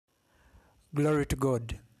Glory to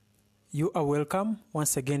God. You are welcome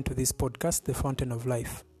once again to this podcast, The Fountain of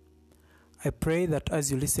Life. I pray that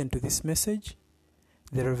as you listen to this message,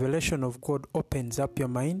 the revelation of God opens up your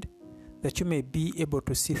mind, that you may be able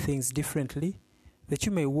to see things differently, that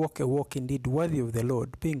you may walk a walk indeed worthy of the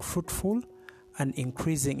Lord, being fruitful and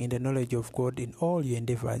increasing in the knowledge of God in all your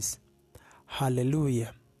endeavors.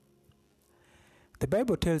 Hallelujah. The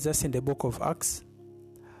Bible tells us in the book of Acts,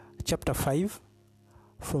 chapter 5,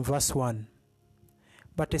 from verse 1.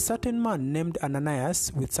 But a certain man named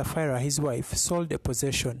Ananias with Sapphira his wife sold a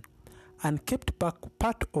possession and kept back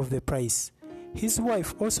part of the price, his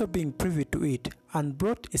wife also being privy to it, and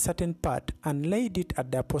brought a certain part and laid it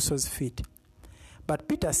at the apostles' feet. But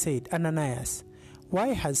Peter said, Ananias, why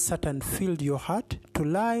has Satan filled your heart to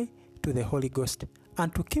lie to the Holy Ghost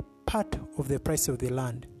and to keep part of the price of the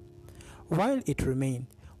land? While it remained,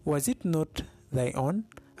 was it not thy own?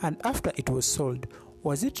 And after it was sold,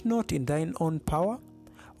 was it not in thine own power?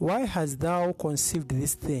 Why hast thou conceived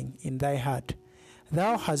this thing in thy heart?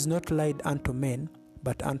 Thou hast not lied unto men,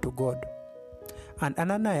 but unto God. And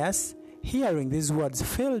Ananias, hearing these words,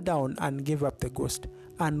 fell down and gave up the ghost.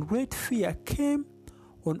 And great fear came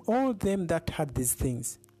on all them that had these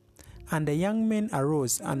things. And the young men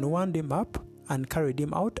arose and wound him up, and carried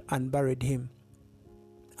him out, and buried him.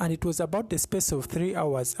 And it was about the space of 3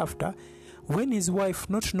 hours after, when his wife,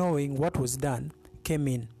 not knowing what was done, came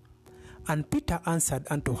in. And Peter answered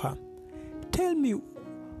unto her, Tell me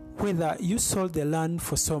whether you sold the land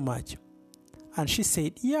for so much. And she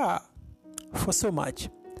said, Yea, for so much.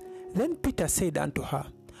 Then Peter said unto her,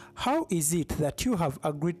 How is it that you have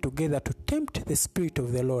agreed together to tempt the Spirit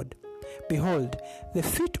of the Lord? Behold, the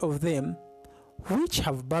feet of them which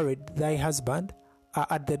have buried thy husband are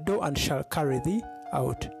at the door, and shall carry thee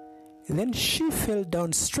out. Then she fell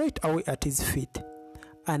down straight away at his feet,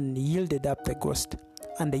 and yielded up the ghost.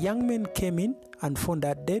 And the young men came in, and found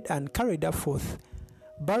her dead, and carried her forth,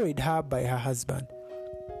 buried her by her husband.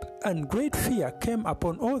 And great fear came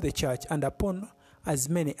upon all the church, and upon as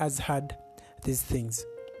many as heard these things.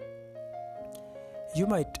 You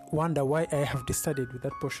might wonder why I have decided with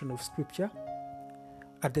that portion of scripture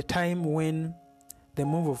at the time when the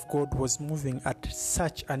move of God was moving at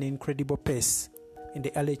such an incredible pace in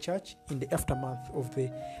the early church, in the aftermath of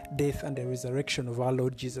the death and the resurrection of our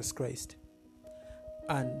Lord Jesus Christ.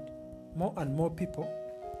 And more people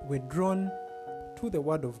were drawn to the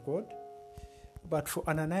word of God. But for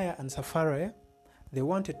Ananias and Sapphira, they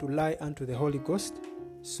wanted to lie unto the Holy Ghost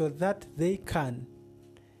so that they can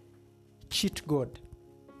cheat God.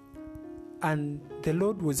 And the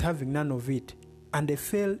Lord was having none of it. And they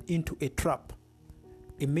fell into a trap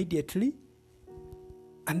immediately,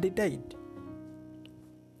 and they died.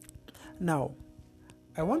 Now,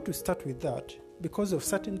 I want to start with that because of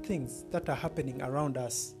certain things that are happening around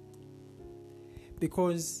us.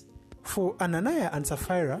 Because for Ananias and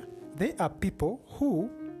Sapphira, they are people who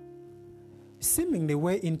seemingly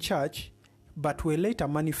were in church, but were later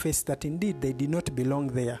manifest that indeed they did not belong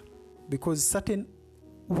there, because certain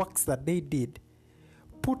works that they did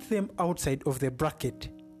put them outside of the bracket.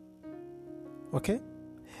 Okay?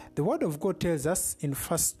 The word of God tells us in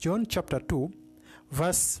 1 John chapter 2,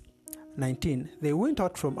 verse 19, they went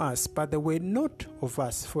out from us, but they were not of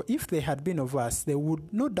us. For if they had been of us, they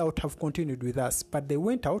would no doubt have continued with us. But they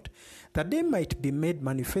went out that they might be made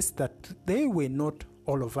manifest that they were not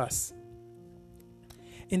all of us.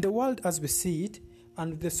 In the world as we see it,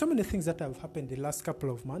 and there's so many things that have happened the last couple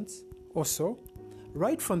of months also,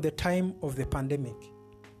 right from the time of the pandemic,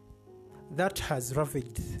 that has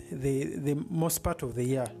ravaged the most part of the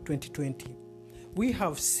year 2020. We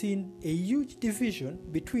have seen a huge division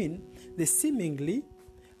between the seemingly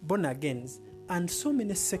born-agains, and so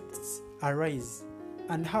many sects arise,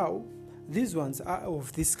 and how these ones are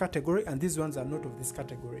of this category and these ones are not of this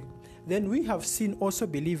category. Then we have seen also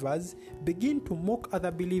believers begin to mock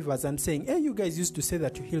other believers and saying, Hey, you guys used to say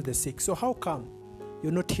that you heal the sick, so how come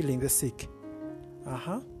you're not healing the sick?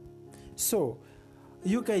 So,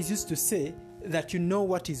 you guys used to say that you know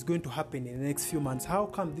what is going to happen in the next few months. How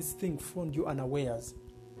come this thing found you unawares?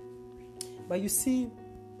 But you see,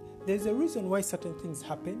 there's a reason why certain things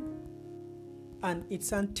happen, and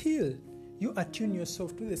it's until you attune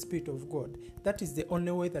yourself to the Spirit of God. That is the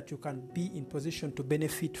only way that you can be in position to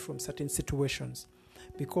benefit from certain situations.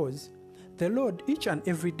 Because the Lord each and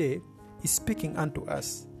every day is speaking unto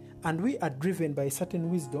us, and we are driven by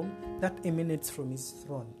certain wisdom that emanates from His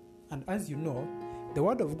throne. And as you know, the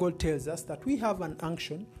Word of God tells us that we have an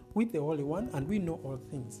unction with the Holy One, and we know all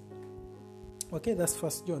things. Okay, that's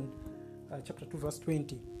 1 John chapter 2, verse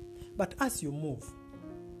 20. But as you move,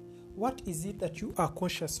 What is it that you are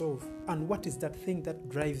conscious of? And what is that thing that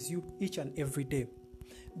drives you each and every day?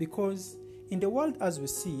 Because in the world as we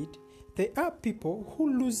see it, there are people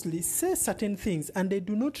who loosely say certain things and they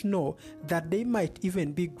do not know that they might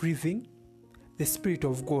even be grieving the Spirit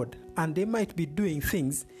of God, and they might be doing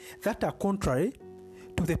things that are contrary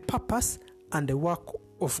to the purpose and the work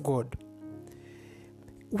of God.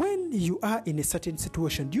 When you are in a certain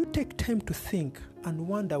situation, do you take time to think and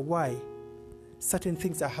wonder why certain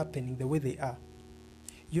things are happening the way they are?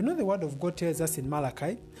 You know, the word of God tells us in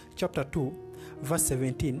Malachi chapter 2 verse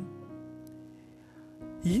 17,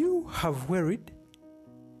 you have wearied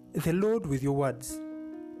the Lord with your words.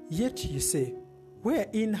 Yet you say,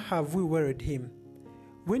 wherein have we wearied him?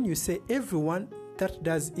 When you say, everyone that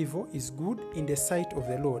does evil is good in the sight of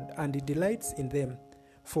the Lord, and he delights in them.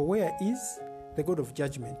 For where is the God of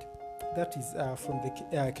judgment? That is from the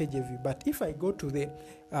KJV. But if I go to the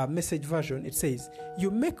Message version, it says,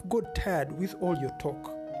 you make God tired with all your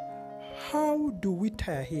talk. How do we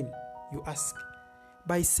tire him, you ask?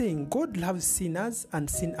 By saying God loves sinners and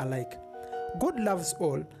sin alike. God loves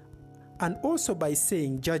all. And also by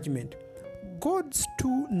saying judgment. God's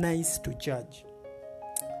too nice to judge.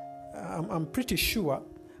 I'm pretty sure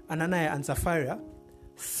Ananias and Sapphira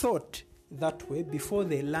thought that way before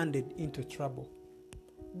they landed into trouble.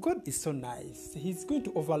 God is so nice. He's going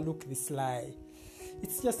to overlook this lie.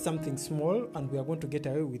 It's just something small and we are going to get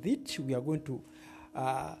away with it. We are going to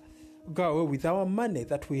go away with our money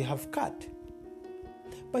that we have cut.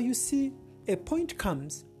 But you see, a point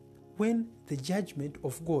comes when the judgment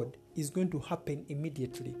of God is going to happen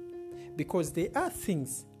immediately. Because there are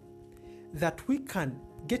things that we can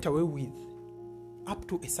get away with up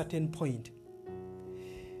to a certain point.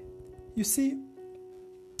 You see,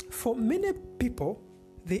 for many people,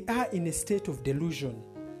 they are in a state of delusion.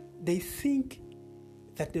 They think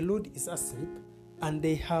that the Lord is asleep and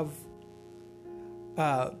they have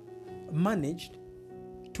managed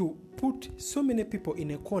to put so many people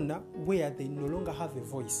in a corner where they no longer have a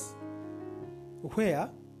voice. Where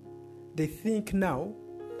they think now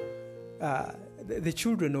the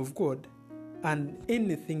children of God and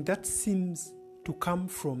anything that seems to come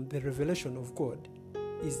from the revelation of God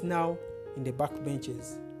is now in the back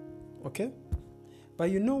benches. Okay? But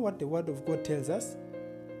you know what the Word of God tells us?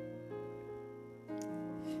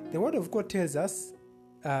 The Word of God tells us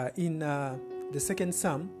in the second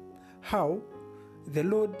Psalm how the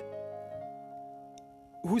Lord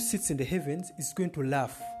who sits in the heavens is going to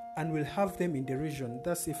laugh and will have them in derision.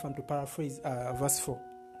 That's if I'm to paraphrase verse 4.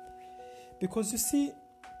 Because you see,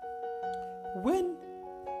 when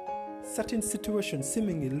certain situations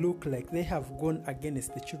seemingly look like they have gone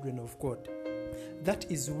against the children of God, that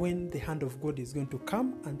is when the hand of God is going to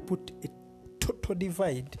come and put a total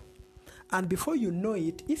divide. And before you know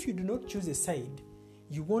it, if you do not choose a side,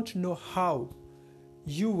 you won't know how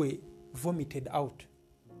you were vomited out.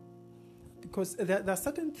 Because there are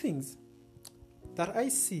certain things that I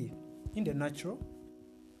see in the natural,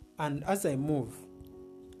 and as I move,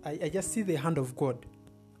 I just see the hand of God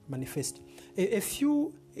manifest. A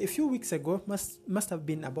few weeks ago, must have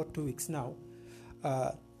been about 2 weeks now,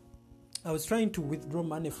 I was trying to withdraw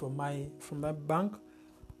money from my bank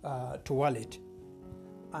to wallet,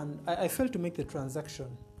 and I failed to make the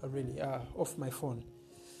transaction off my phone.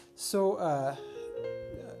 So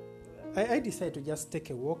I decided to just take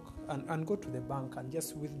a walk and go to the bank and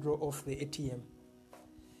just withdraw off the ATM.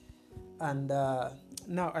 And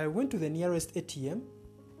now I went to the nearest ATM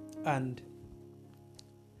and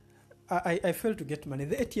I failed to get money.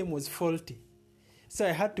 The ATM was faulty. So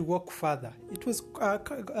I had to walk further. It was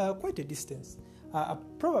quite a distance,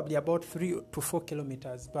 probably about 3 to 4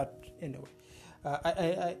 kilometers. But anyway,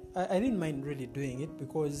 I didn't mind really doing it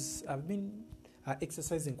because I've been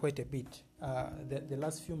exercising quite a bit the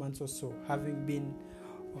last few months or so, having been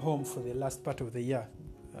home for the last part of the year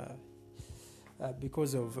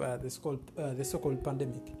because of the so-called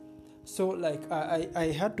pandemic. So I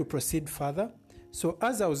had to proceed further. So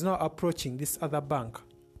as I was now approaching this other bank,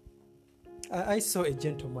 I saw a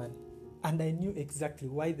gentleman and I knew exactly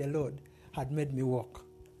why the Lord had made me walk.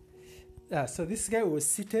 So this guy was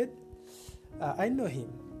seated. I know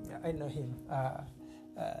him.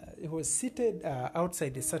 He was seated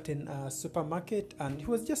outside a certain supermarket and he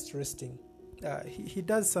was just resting. He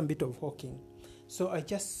does some bit of hawking. So I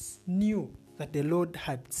just knew that the Lord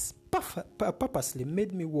had purposely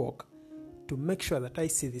made me walk to make sure that I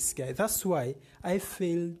see this guy. That's why I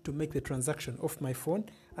failed to make the transaction off my phone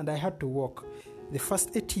and I had to walk. The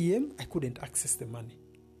first ATM, I couldn't access the money.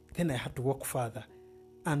 Then I had to walk further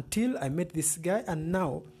until I met this guy, and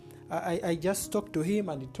now I just talked to him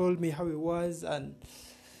and he told me how he was, and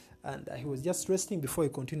and he was just resting before he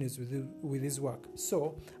continues with his work.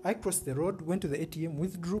 So I crossed the road, went to the ATM,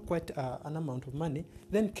 withdrew quite an amount of money,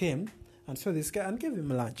 then came and saw this guy and gave him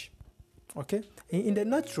lunch. Okay, in the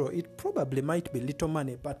natural, it probably might be little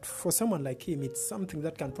money, but for someone like him, it's something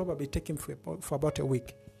that can probably take him for about a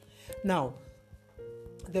week. Now,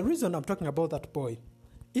 the reason I'm talking about that boy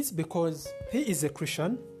is because he is a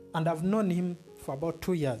Christian, and I've known him for about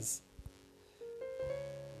 2 years.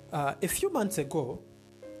 A few months ago,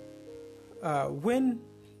 when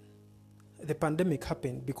the pandemic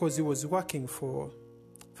happened, because he was working for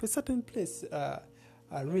a certain place,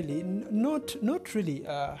 really not really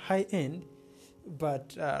high end,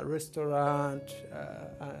 but restaurant,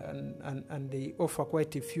 and they offer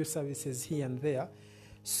quite a few services here and there.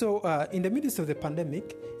 So in the midst of the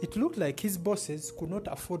pandemic, it looked like his bosses could not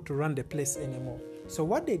afford to run the place anymore. So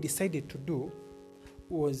what they decided to do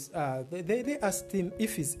was they asked him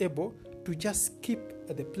if he's able to just keep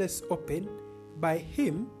the place open by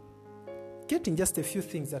him getting just a few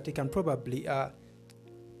things that he can probably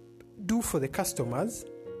do for the customers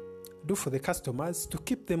to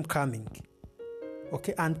keep them coming,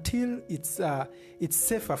 okay, until it's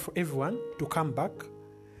safer for everyone to come back,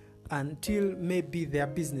 until maybe their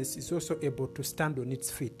business is also able to stand on its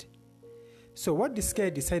feet. So what this guy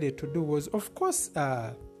decided to do was, of course,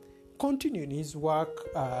 continue in his work.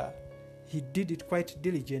 He did it quite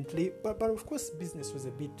diligently, but of course business was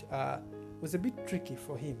a bit tricky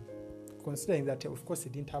for him, considering that, of course, he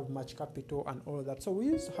didn't have much capital and all that. So we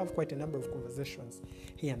used to have quite a number of conversations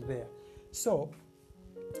here and there. So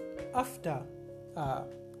after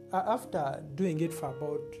doing it for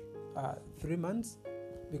about 3 months,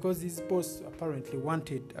 because his boss apparently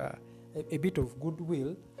wanted a bit of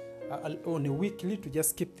goodwill on a weekly to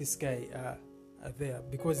just keep this guy there,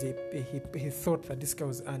 because he thought that this guy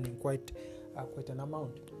was earning quite an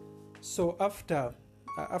amount. So after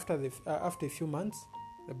a few months,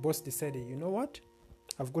 the boss decided, you know what?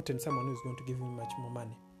 I've gotten someone who's going to give me much more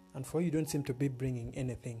money. And for you don't seem to be bringing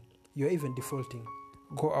anything. You're even defaulting.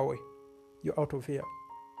 Go away. You're out of here.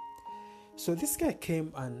 So this guy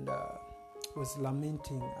came and was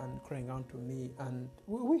lamenting and crying out to me. And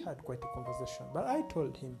we had quite a conversation. But I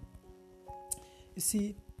told him, you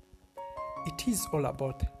see, it is all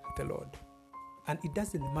about the Lord. And it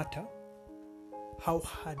doesn't matter how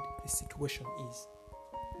hard the situation is.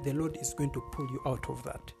 The Lord is going to pull you out of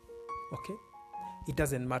that. Okay? It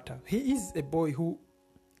doesn't matter. He is a boy who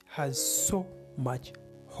has so much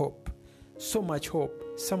hope. So much hope.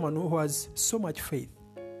 Someone who has so much faith.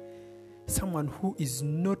 Someone who is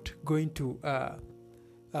not going to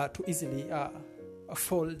easily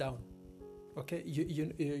fall down. Okay?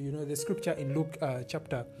 You know the scripture in Luke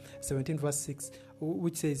chapter 17 verse 6,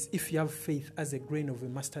 which says, if you have faith as a grain of a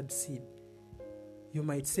mustard seed, you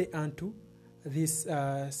might say unto this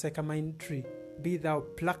sycamore tree, be thou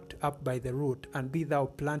plucked up by the root, and be thou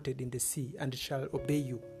planted in the sea, and it shall obey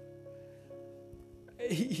you.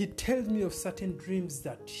 He tells me of certain dreams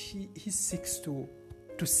that he seeks to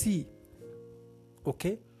see.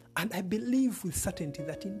 Okay? And I believe with certainty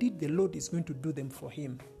that indeed the Lord is going to do them for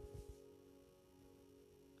him.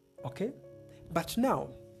 Okay? But now,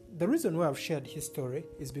 the reason why I've shared his story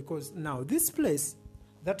is because now this place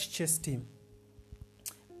that chased him,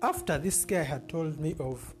 after this guy had told me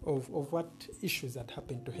of what issues had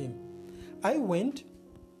happened to him, I went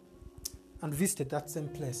and visited that same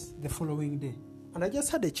place the following day. And I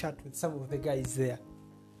just had a chat with some of the guys there.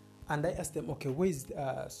 And I asked them, okay, where is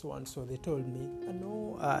so-and-so? They told me,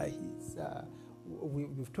 no,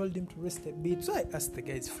 we've told him to rest a bit. So I asked the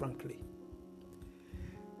guys frankly,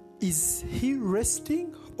 is he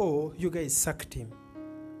resting or you guys sacked him?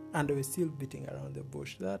 And we're still beating around the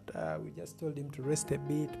bush that we just told him to rest a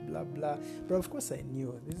bit, blah, blah. But of course I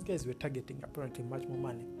knew these guys were targeting apparently much more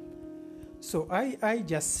money. So I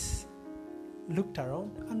just looked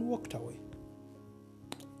around and walked away.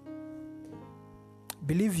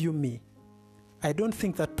 Believe you me, I don't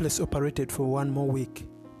think that place operated for 1 more week.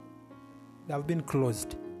 They have been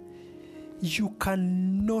closed. You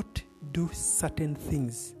cannot do certain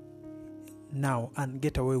things now and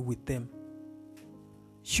get away with them.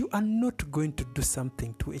 You are not going to do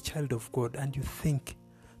something to a child of God and you think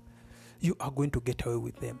you are going to get away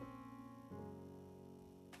with them.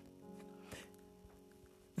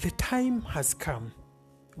 The time has come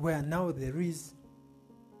where now there is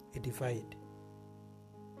a divide,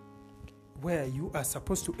 where you are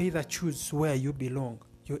supposed to either choose where you belong.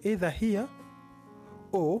 You're either here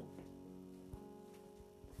or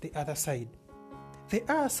the other side. There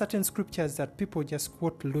are certain scriptures that people just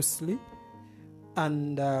quote loosely,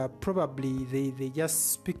 and probably they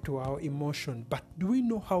just speak to our emotion. But do we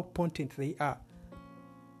know how potent they are?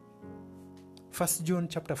 1 John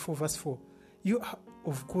chapter 4 verse 4. You are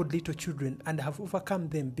of God, little children, and have overcome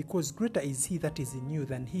them, because greater is he that is in you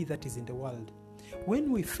than he that is in the world.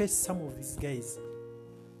 When we face some of these guys,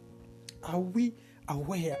 are we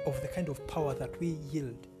aware of the kind of power that we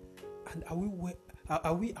yield? And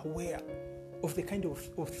are we aware of the kind of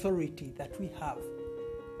authority that we have?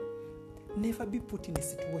 Never be put in a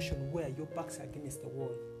situation where your back's against the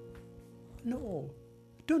wall. No,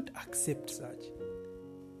 don't accept such.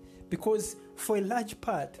 Because for a large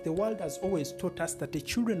part, the world has always taught us that the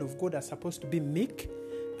children of God are supposed to be meek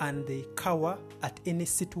and they cower at any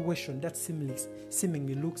situation that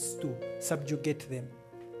seemingly looks to subjugate them.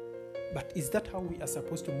 But is that how we are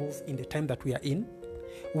supposed to move in the time that we are in?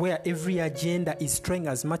 Where every agenda is trying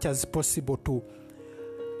as much as possible to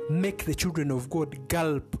make the children of God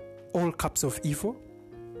gulp all cups of evil?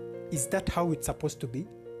 Is that how it's supposed to be?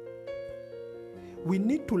 We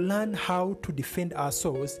need to learn how to defend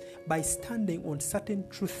ourselves by standing on certain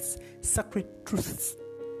truths, sacred truths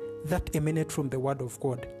that emanate from the Word of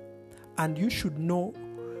God. And you should know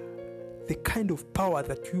the kind of power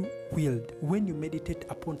that you wield when you meditate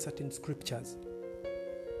upon certain scriptures.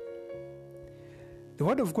 The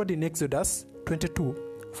Word of God in Exodus 22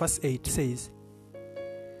 verse 8 says,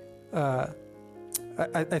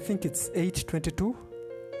 I think it's 8:22,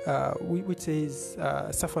 which says,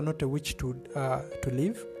 "Suffer not a witch to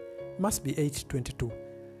live." Must be 8:22.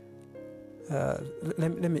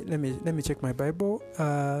 Let me check my Bible.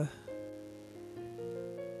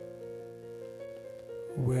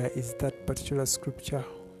 Where is that particular scripture?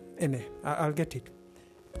 Anyway, I'll get it.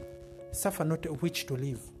 Suffer not a witch to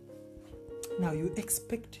live. Now you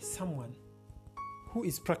expect someone who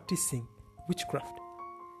is practicing witchcraft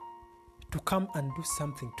to come and do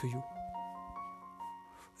something to you.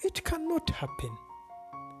 It cannot happen.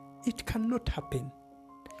 It cannot happen.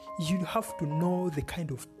 You have to know the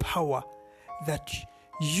kind of power that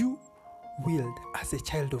you wield as a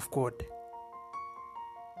child of God.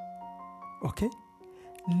 Okay?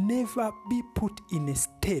 Never be put in a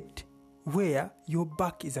state where your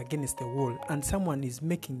back is against the wall and someone is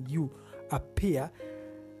making you appear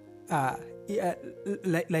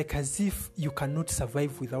like as if you cannot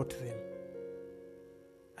survive without them.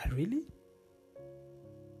 Really?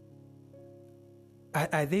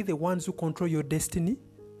 Are they the ones who control your destiny?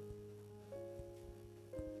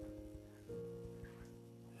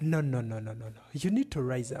 No. You need to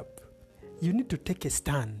rise up. You need to take a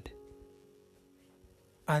stand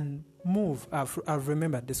and move. I've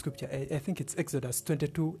remembered the scripture. I think it's Exodus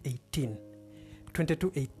 22:18.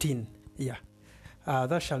 22:18. Yeah.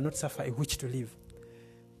 Thou shalt not suffer a witch to live.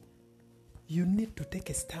 You need to take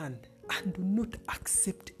a stand and do not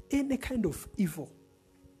accept any kind of evil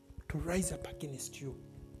to rise up against you.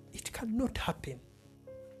 It cannot happen.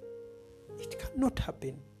 It cannot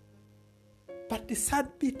happen. But the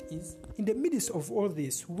sad bit is, in the midst of all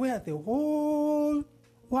this, where the whole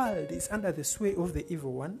world is under the sway of the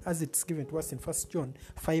evil one, as it's given to us in 1 John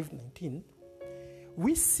 5:19,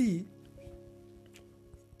 we see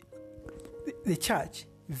the church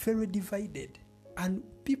very divided, and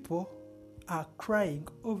people are crying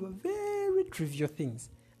over very trivial things.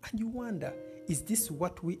 And you wonder, is this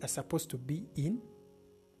what we are supposed to be in?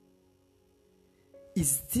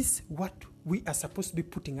 Is this what we are supposed to be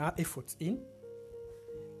putting our efforts in?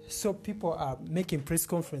 So people are making press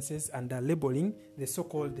conferences and are labeling the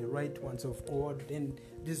so-called the right ones of God. Then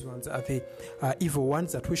these ones are the evil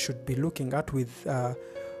ones that we should be looking at with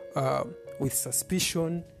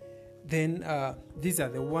suspicion. Then these are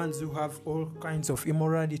the ones who have all kinds of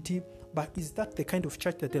immorality. But is that the kind of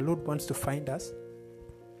church that the Lord wants to find us?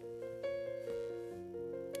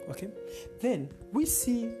 Okay. Then we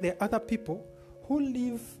see the other people who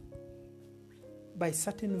live by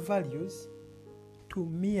certain values to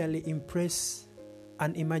merely impress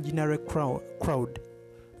an imaginary crowd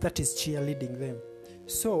that is cheerleading them.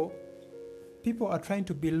 So people are trying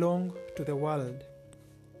to belong to the world,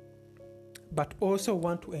 but also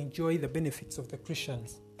want to enjoy the benefits of the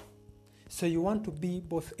Christians. So you want to be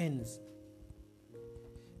both ends.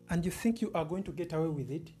 And you think you are going to get away with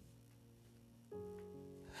it?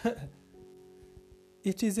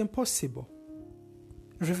 It is impossible.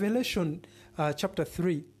 Revelation chapter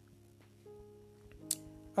 3,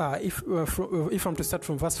 if I'm to start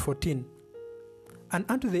from verse 14. And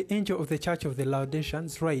unto the angel of the church of the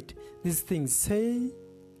Laodiceans write, these things say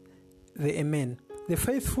the Amen, the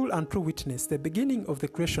faithful and true witness, the beginning of the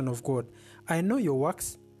creation of God. I know your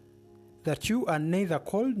works, that you are neither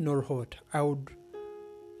cold nor hot. I would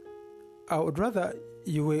rather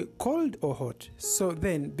you were cold or hot. So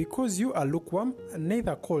then, because you are lukewarm,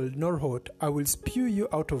 neither cold nor hot, I will spew you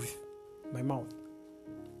out of my mouth.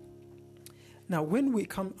 Now, when we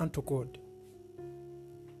come unto God,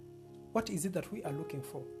 what is it that we are looking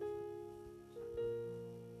for?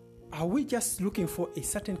 Are we just looking for a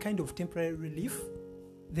certain kind of temporary relief,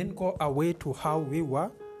 then go away to how we were?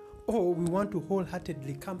 Or we want to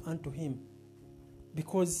wholeheartedly come unto Him?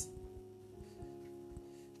 Because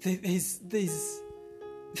there is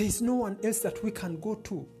no one else that we can go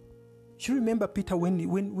to. You remember Peter when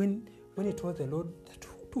he told the Lord, that,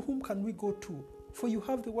 to whom can we go to? For you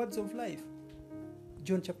have the words of life.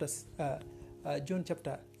 John chapter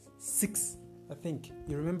 6, I think.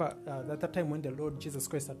 You remember at that time when the Lord Jesus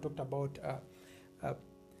Christ had talked about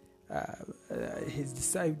his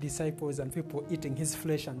disciples and people eating his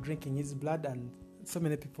flesh and drinking his blood, and so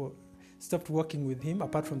many people stopped walking with him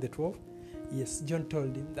apart from the 12. Yes, John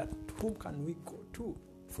told him that, to whom can we go to?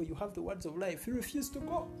 For you have the words of life. He refused to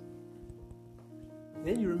go.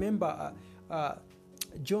 Then you remember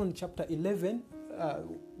John chapter 11,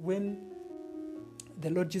 when the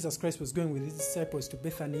Lord Jesus Christ was going with his disciples to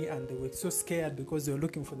Bethany, and they were so scared because they were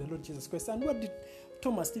looking for the Lord Jesus Christ. And what did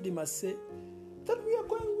Thomas Didymus say? That we are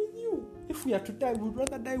going with you. If we are to die, we'd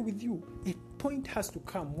rather die with you. A point has to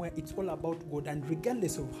come where it's all about God, and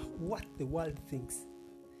regardless of what the world thinks,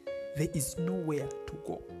 there is nowhere to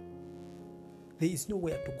go. There is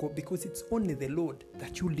nowhere to go, because it's only the Lord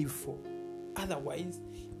that you live for. Otherwise,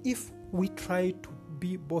 if we try to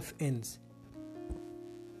be both ends,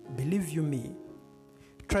 believe you me,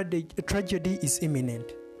 tragedy is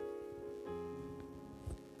imminent.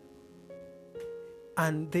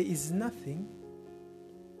 And there is nothing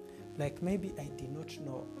like maybe I did not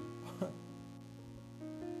know.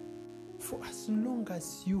 For as long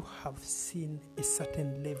as you have seen a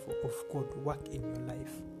certain level of God work in your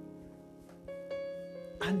life,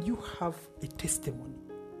 and you have a testimony,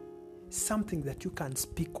 something that you can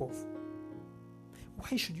speak of,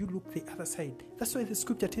 why should you look the other side? That's why the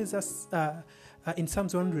scripture tells us in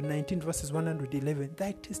Psalms 119 verses 111,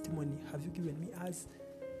 thy testimony have you given me as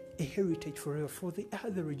a heritage forever, for they are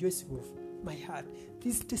the rejoicing of my heart.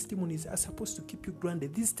 These testimonies are supposed to keep you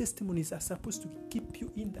grounded. These testimonies are supposed to keep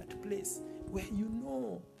you in that place where you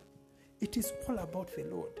know it is all about the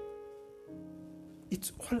Lord.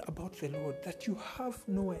 It's all about the Lord, that you have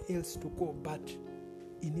nowhere else to go but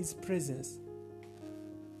in His presence.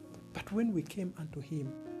 But when we came unto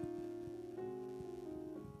Him,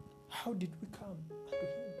 how did we come unto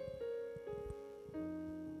Him?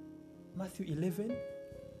 Matthew 11,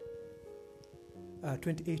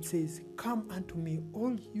 28 says, come unto me,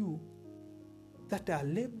 all you that are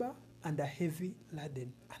labor and are heavy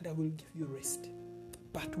laden, and I will give you rest.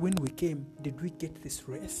 But when we came, did we get this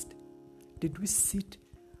rest? Did we sit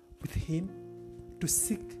with Him to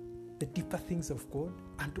seek the deeper things of God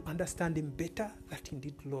and to understand Him better? That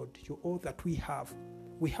indeed, Lord, you're all that we have.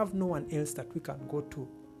 We have no one else that we can go to.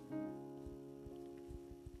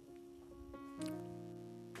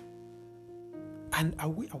 And are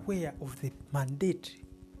we aware of the mandate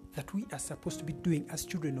that we are supposed to be doing as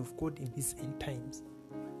children of God in these end times,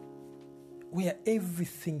 where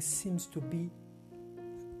everything seems to be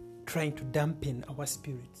trying to dampen our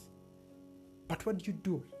spirits? But what do you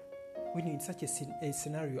do when you're in such a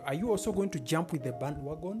scenario? Are you also going to jump with the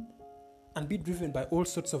bandwagon and be driven by all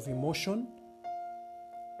sorts of emotion?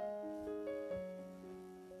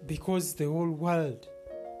 Because the whole world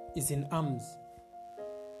is in arms.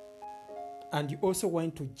 And you also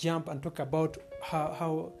want to jump and talk about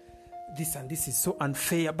how this and this is so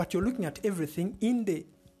unfair, but you're looking at everything in the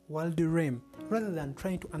worldly realm rather than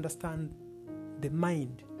trying to understand the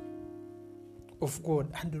mind of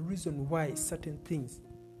God and the reason why certain things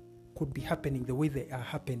could be happening the way they are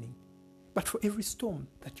happening. But for every storm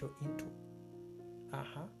that you're into,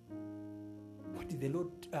 what did the Lord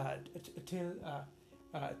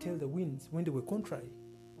tell the winds when they were contrary?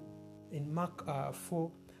 In Mark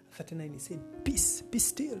 4:39, He said, peace, be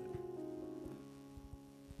still.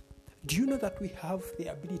 Do you know that we have the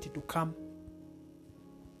ability to calm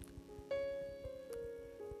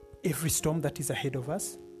every storm that is ahead of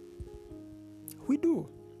us? We do.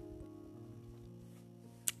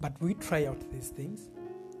 But we try out these things.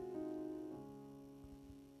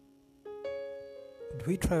 Do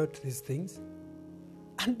we try out these things?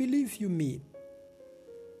 And believe you me,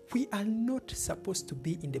 we are not supposed to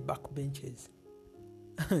be in the back benches.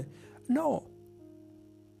 No.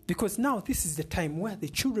 Because now this is the time where the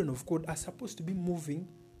children of God are supposed to be moving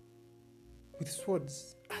with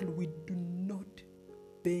swords, and we do not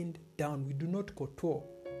bend down. We do not kowtow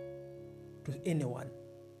to anyone.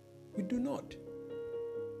 We do not.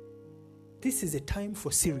 This is a time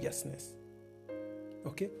for seriousness.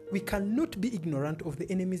 Okay? We cannot be ignorant of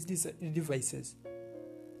the enemy's devices.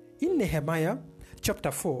 In Nehemiah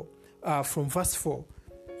chapter 4, from verse 4.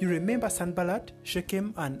 You remember Sanballat,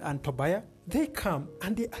 Shechem, and Tobiah? They come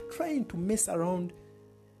and they are trying to mess around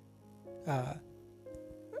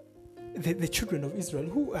the children of Israel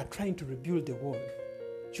who are trying to rebuild the wall.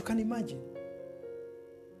 You can imagine.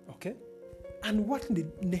 Okay? And what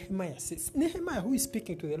did Nehemiah say? Nehemiah, who is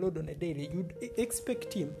speaking to the Lord on a daily, you'd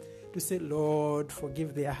expect him to say, Lord,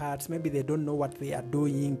 forgive their hearts. Maybe they don't know what they are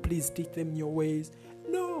doing. Please teach them your ways.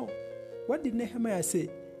 No. What did Nehemiah say?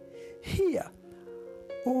 Hear,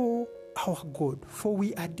 O our God, for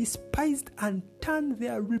we are despised, and turn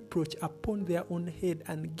their reproach upon their own head,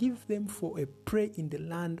 and give them for a prey in the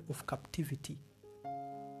land of captivity.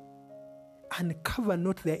 And cover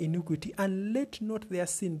not their iniquity, and let not their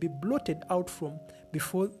sin be blotted out from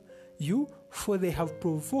before you, for they have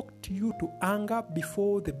provoked you to anger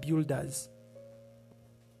before the builders.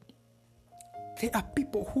 There are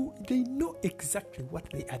people who, they know exactly what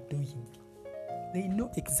they are doing. They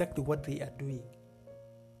know exactly what they are doing.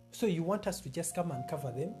 So you want us to just come and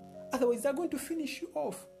cover them? Otherwise, they're going to finish you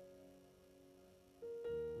off.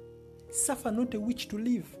 Suffer not a witch to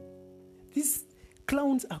live. These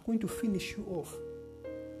clowns are going to finish you off.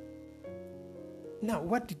 Now,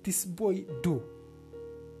 what did this boy do?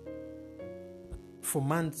 For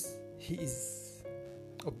months, he is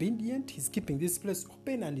obedient. He's keeping this place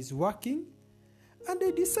open and is working. And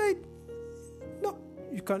they decide, no,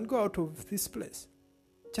 you can go out of this place.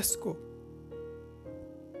 Just go.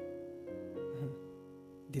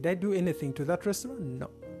 Did I do anything to that restaurant? No,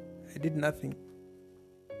 I did nothing.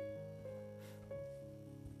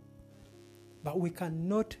 But we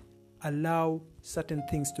cannot allow certain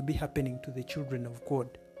things to be happening to the children of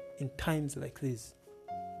God in times like this.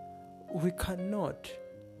 We cannot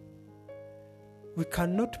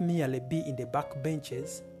merely be in the back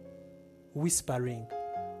benches whispering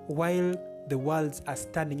while the worlds are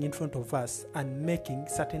standing in front of us and making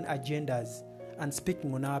certain agendas and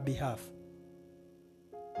speaking on our behalf.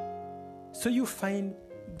 So you find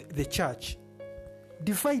the church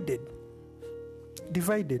divided,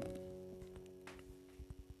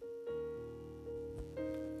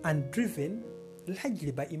 and driven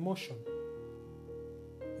largely by emotion.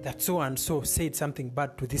 That so and so said something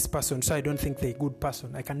bad to this person, so I don't think they're a good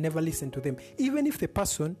person. I can never listen to them. Even if the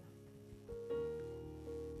person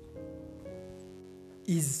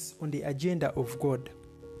is on the agenda of God.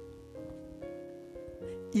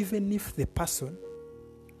 Even if the person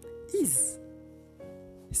is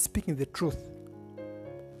speaking the truth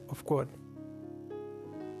of God.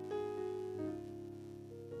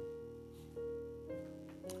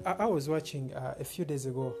 I was watching a few days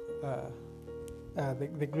ago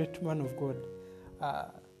the great man of God,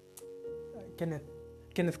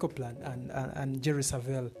 Kenneth Copeland and Jerry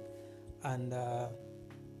Savelle. And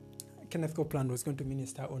Kenneth Copeland was going to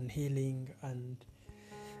minister on healing,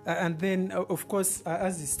 and then, of course,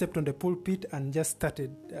 as he stepped on the pulpit and just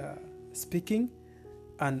started speaking,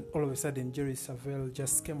 and all of a sudden Jerry Savelle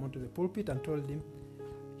just came onto the pulpit and told him,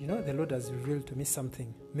 you know, the Lord has revealed to me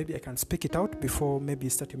something. Maybe I can speak it out before maybe you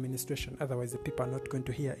start your ministration. Otherwise, the people are not going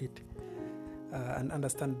to hear it and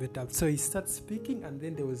understand better. So he starts speaking, and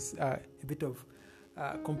then there was a bit of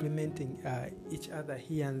complimenting each other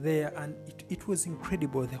here and there, and it was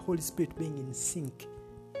incredible, the Holy Spirit being in sync.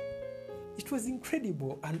 It was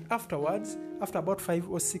incredible. And afterwards, after about 5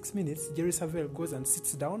 or 6 minutes, Jerry Savelle goes and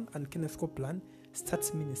sits down, and Kenneth Copeland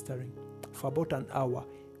starts ministering for about an hour.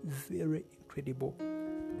 Very incredible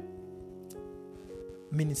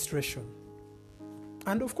ministration.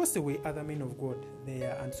 And of course, there were other men of God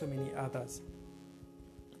there and so many others.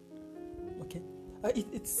 Okay?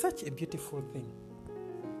 It's such a beautiful thing.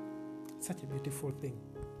 Such a beautiful thing.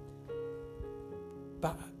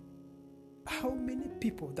 But how many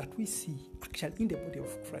people that we see actually in the body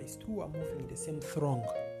of Christ who are moving in the same throng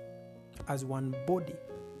as one body,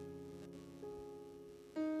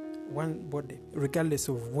 regardless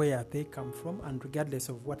of where they come from and regardless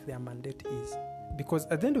of what their mandate is? Because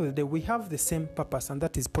at the end of the day, we have the same purpose, and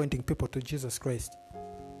that is pointing people to Jesus Christ.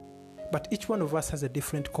 But each one of us has a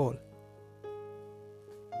different call.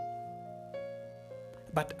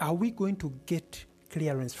 But are we going to get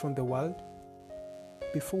clearance from the world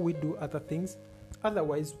before we do other things?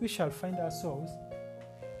 Otherwise, we shall find ourselves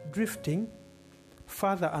drifting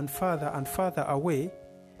further and further and further away.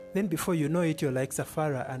 Then before you know it, you're like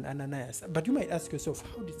Sapphira and Ananias. But you might ask yourself,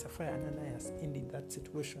 how did Sapphira and Ananias end in that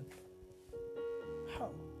situation? How?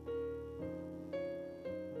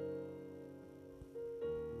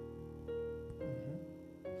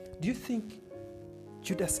 Do you think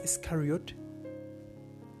Judas Iscariot,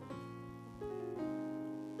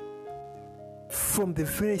 from the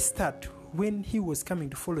very start, when he was coming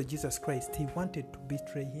to follow Jesus Christ, he wanted to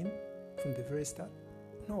betray him? from the very start?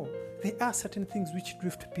 No. There are certain things which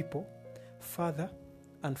drift people further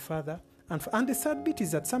and further. And the sad bit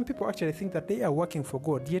is that some people actually think that they are working for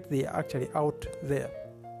God, yet they are actually out there.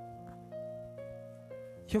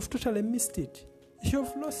 You've totally missed it.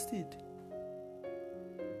 You've lost it.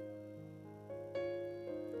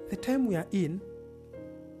 The time we are in,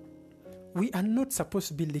 we are not supposed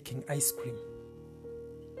to be licking ice cream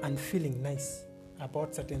and feeling nice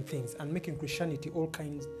about certain things and making Christianity all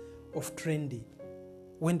kinds of trendy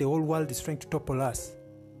when the whole world is trying to topple us.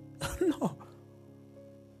 No.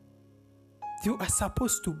 You are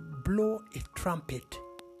supposed to blow a trumpet.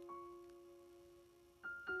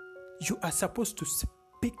 You are supposed to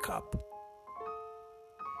speak up.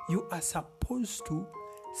 You are supposed to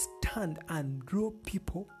stand and draw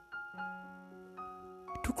people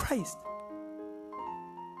to Christ.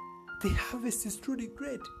 The harvest is truly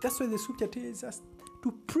great. That's why the scripture tells us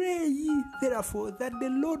to pray ye therefore that the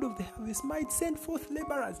Lord of the harvest might send forth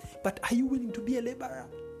laborers. But are you willing to be a laborer?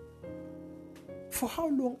 For how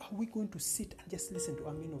long are we going to sit and just listen to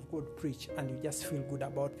a man of God preach and you just feel good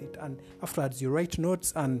about it, and afterwards you write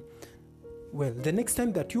notes, and well, the next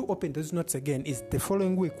time that you open those notes again is the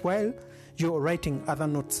following week while you're writing other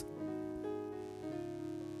notes.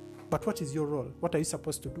 But what is your role? What are you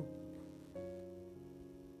supposed to do?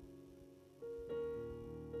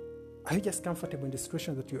 Are you just comfortable in the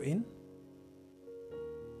situation that you're in?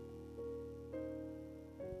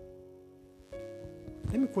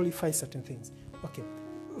 Let me qualify certain things. Okay,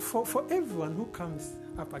 for everyone who comes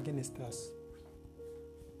up against us,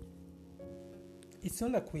 it's not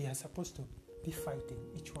like we are supposed to be fighting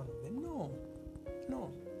each one of them.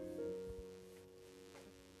 No.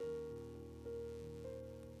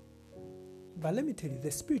 But let me tell you, the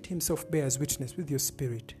Spirit Himself bears witness with your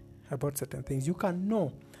spirit about certain things. You can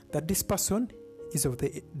know that this person is of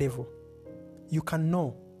the devil. You can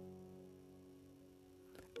know.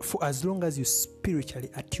 For as long as you spiritually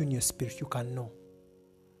attune your spirit, you can know.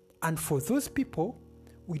 And for those people,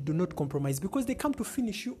 we do not compromise because they come to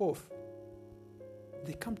finish you off.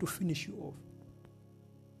 They come to finish you off.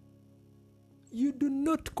 You do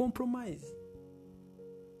not compromise.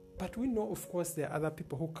 But we know, of course, there are other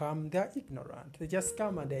people who come, they are ignorant. They just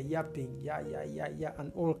come and they're yapping, yeah,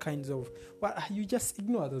 and all kinds of, well, you just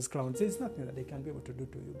ignore those clowns. There's nothing that they can be able to do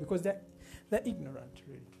to you because they're ignorant,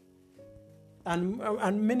 really.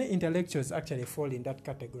 And many intellectuals actually fall in that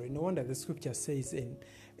category. No wonder the scripture says in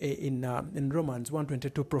Romans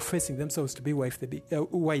 1:22, professing themselves to be wise,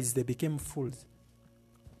 they became fools.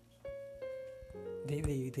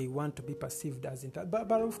 They want to be perceived as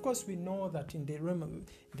but of course we know that in the realm of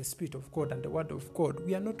the Spirit of God and the Word of God,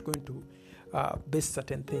 we are not going to base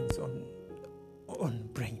certain things on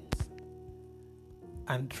brains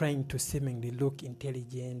and trying to seemingly look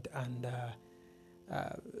intelligent and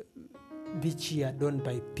be cheered on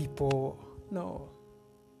by people. No.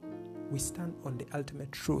 We stand on the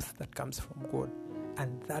ultimate truth that comes from God,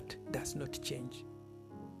 and that does not change.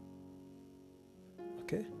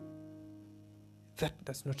 Okay? That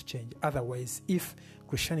does not change. Otherwise, if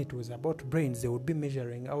Christianity was about brains, they would be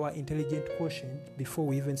measuring our intelligent quotient before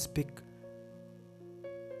we even speak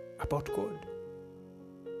about God.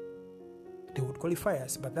 They would qualify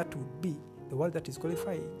us, but that would be the world that is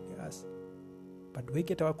qualifying us. But do we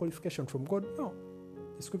get our qualification from God? No.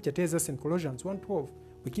 The scripture tells us in Colossians 1:12,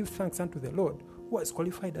 we give thanks unto the Lord who has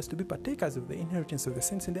qualified us to be partakers of the inheritance of the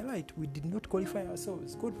saints in the light. We did not qualify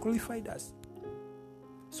ourselves. God qualified us.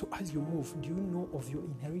 So as you move, do you know of your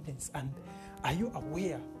inheritance? And are you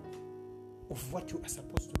aware of what you are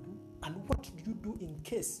supposed to do? And what do you do in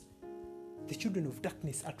case the children of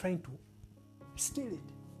darkness are trying to steal it?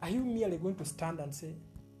 Are you merely going to stand and say,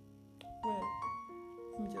 well,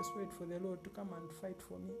 let me just wait for the Lord to come and fight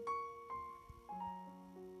for me?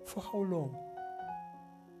 For how long?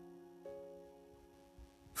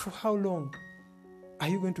 For how long are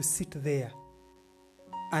you going to sit there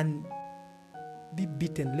and be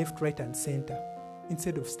beaten left, right, and center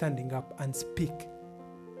instead of standing up and speak?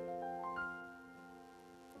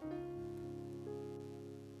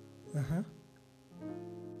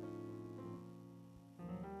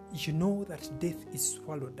 You know that death is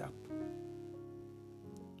swallowed up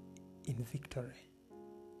in victory.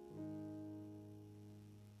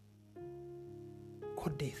 O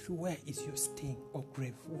death, where is your sting? O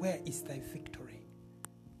grave, where is thy victory?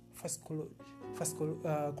 First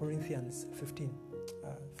Corinthians 15,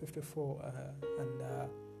 54 and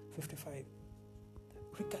 55.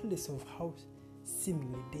 Regardless of how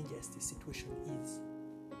seemingly dangerous the situation is,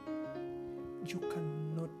 you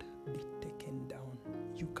cannot be taken down.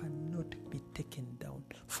 You cannot be taken down.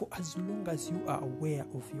 For as long as you are aware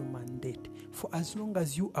of your mandate, for as long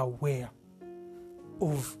as you are aware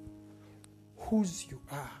of whose you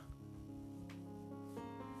are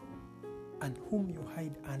and whom you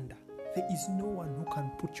hide under, there is no one who can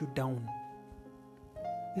put you down.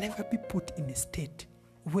 Never be put in a state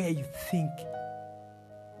where you think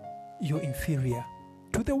you're inferior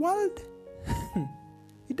to the world.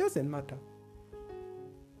 It doesn't matter.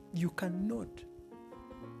 You cannot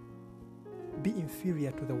be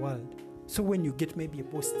inferior to the world. So when you get maybe a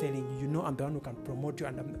boss telling you, I'm the one who can promote you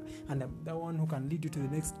and I'm the one who can lead you to the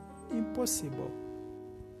next, impossible.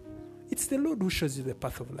 It's the Lord who shows you the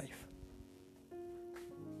path of life.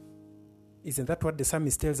 Isn't that what the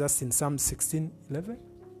psalmist tells us in Psalm 16:11?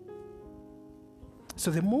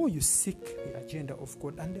 So the more you seek the agenda of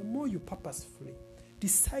God and the more you purposefully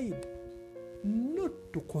decide not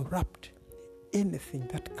to corrupt anything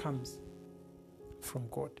that comes from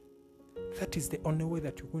God, that is the only way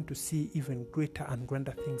that you're going to see even greater and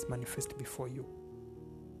grander things manifest before you.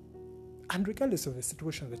 And regardless of the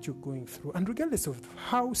situation that you're going through, and regardless of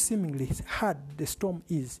how seemingly hard the storm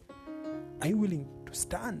is, are you willing to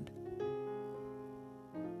stand?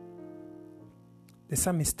 The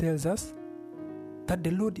psalmist tells us that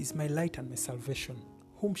the Lord is my light and my salvation.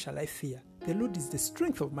 Whom shall I fear? The Lord is the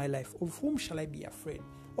strength of my life. Of whom shall I be afraid?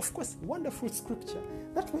 Of course, wonderful scripture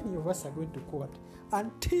that many of us are going to quote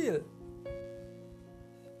until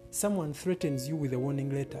someone threatens you with a warning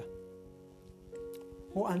letter,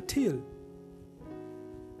 or until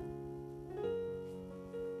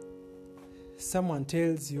someone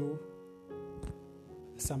tells you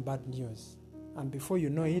some bad news, and before you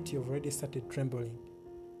know it, you've already started trembling,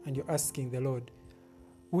 and you're asking the Lord,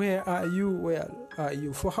 where are you? Where are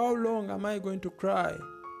you? For how long am I going to cry?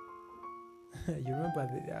 You remember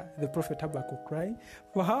the prophet Habakkuk crying?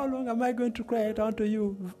 For how long am I going to cry out unto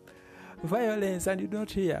you violence and you don't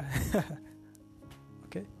hear?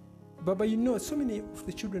 Okay? But so many of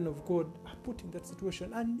the children of God are put in that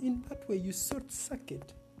situation, and in that way you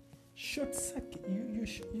short-circuit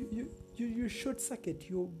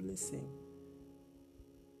your blessing.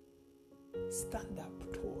 Stand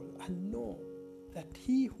up tall and know that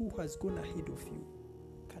He who has gone ahead of you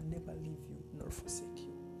can never leave you nor forsake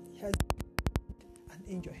you. He has an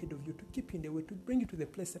angel ahead of you to keep you in the way, to bring you to the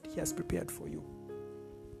place that He has prepared for you.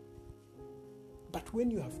 But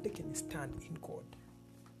when you have taken a stand in God,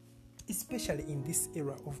 especially in this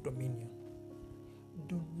era of dominion,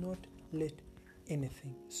 do not let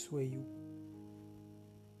anything sway you.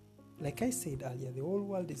 Like I said earlier, the whole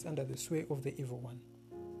world is under the sway of the evil one.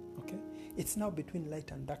 Okay? It's now between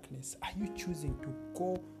light and darkness. Are you choosing to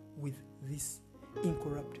go with this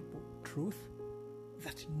incorruptible truth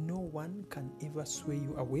that no one can ever sway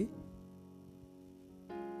you away?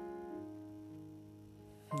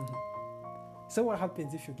 So what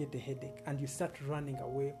happens if you get a headache and you start running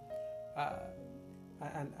away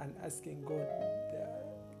and asking God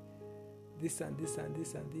this and this and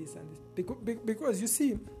this and this and this? Because you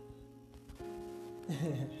see,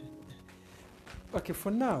 okay,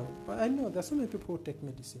 for now, I know there's so many people who take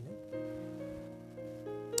medicine.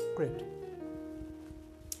 Great.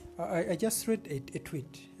 I just read a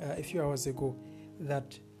tweet a few hours ago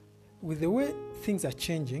that with the way things are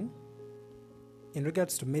changing in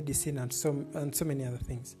regards to medicine and so many other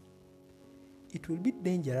things, it will be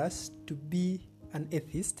dangerous to be an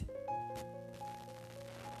atheist,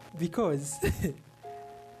 because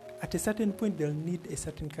at a certain point they'll need a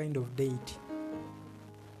certain kind of deity.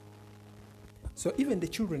 So even the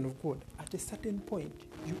children of God, at a certain point,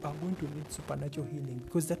 you are going to need supernatural healing,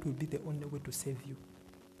 because that will be the only way to save you.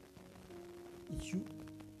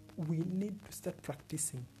 We need to start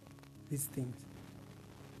practicing these things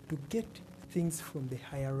to get things from the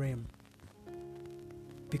higher realm,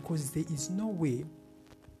 because there is no way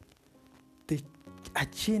the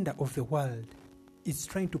agenda of the world is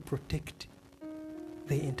trying to protect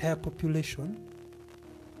the entire population,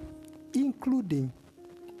 including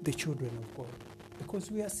the children of God,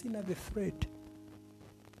 because we are seen as a threat.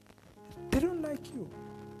 They don't like you.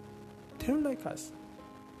 They don't like us.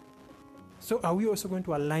 So are we also going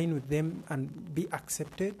to align with them and be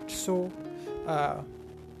accepted? So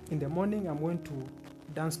in the morning I'm going to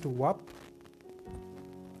dance to WAP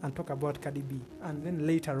and talk about Cardi B, and then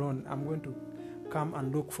later on I'm going to come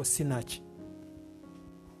and look for Sinach.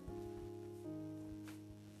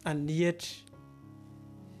 And yet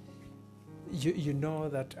you know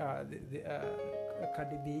that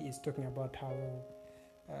Cardi B is talking about how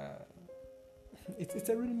it's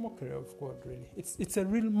a real mockery of God, really. It's a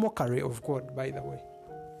real mockery of God, by the way.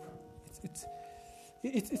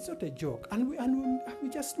 It's not a joke. And we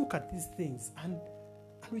just look at these things and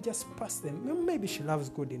we just pass them? Maybe she loves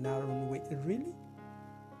God in her own way. Really?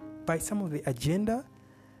 By some of the agenda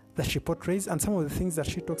that she portrays and some of the things that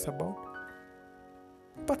she talks about.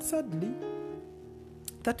 But sadly,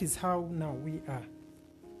 that is how now we are.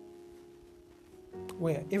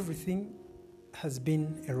 Where everything has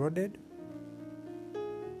been eroded.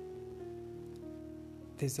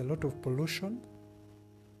 There's a lot of pollution.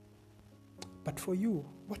 But for you,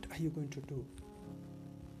 what are you going to do?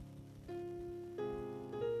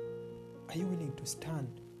 Are you willing to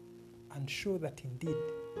stand and show that indeed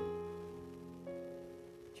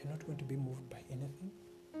you're not going to be moved by anything?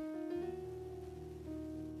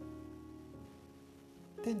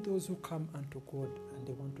 Then those who come unto God and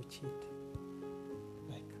they want to cheat,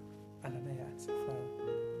 like Ananias and Sapphira,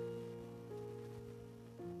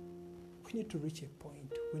 we need to reach a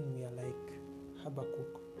point when we are like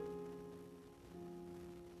Habakkuk.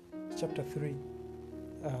 Chapter 3,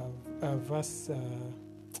 verse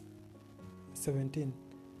 17,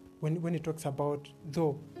 when it talks about,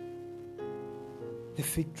 though the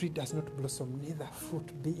fig tree does not blossom, neither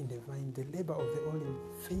fruit be in the vine, the labor of the olive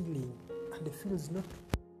failing, and the fields not.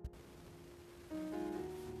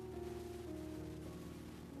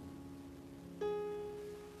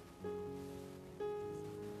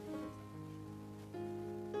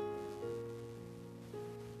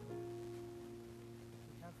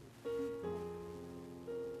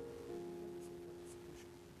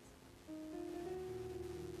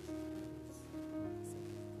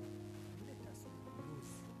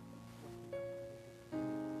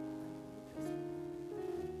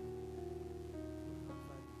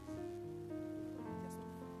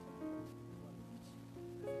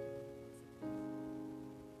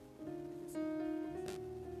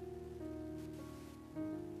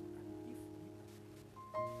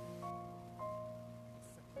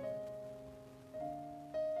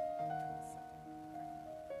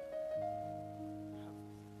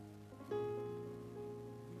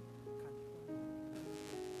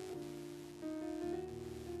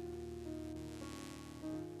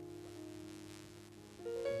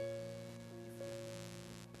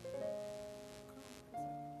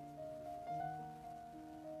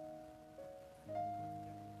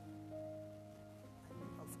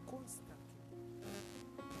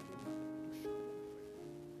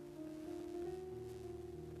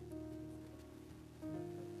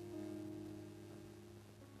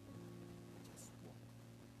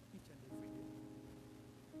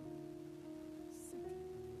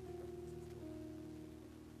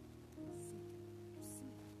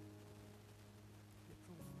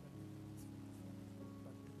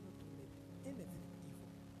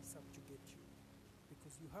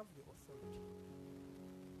 You have the authority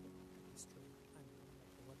to destroy it, and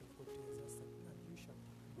the word of God tells us that, and you shall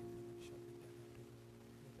do anything that shall be done unto you.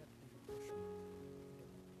 May that be your portion in the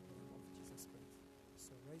name of Jesus Christ.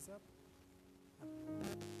 So rise up and